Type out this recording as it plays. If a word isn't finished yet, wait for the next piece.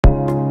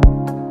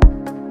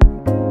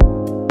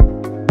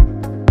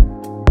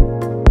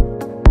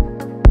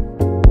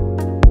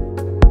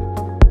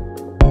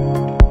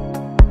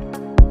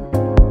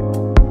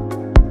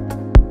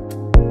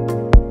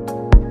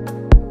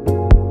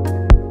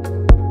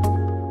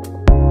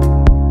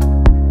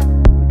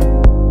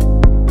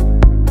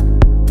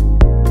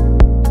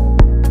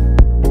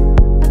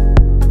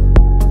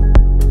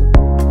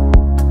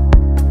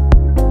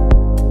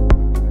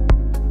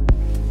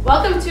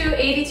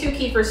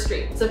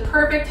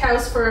perfect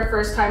house for a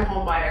first-time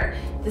home buyer.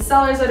 The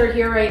sellers that are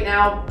here right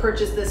now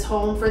purchased this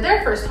home for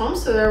their first home,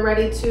 so they're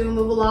ready to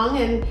move along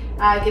and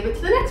give it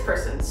to the next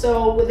person.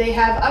 So they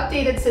have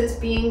updated since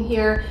being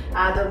here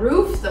the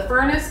roof, the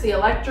furnace, the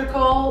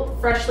electrical,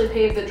 freshly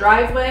paved the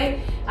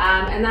driveway,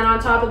 and then on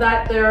top of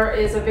that there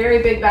is a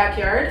very big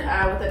backyard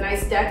with a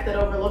nice deck that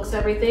overlooks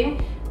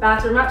everything.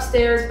 Bathroom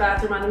upstairs,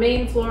 bathroom on the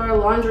main floor,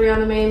 laundry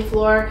on the main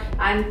floor,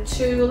 and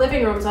 2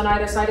 living rooms on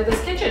either side of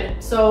this kitchen.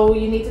 So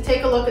you need to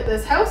take a look at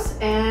this house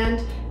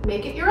and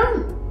make it your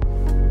own.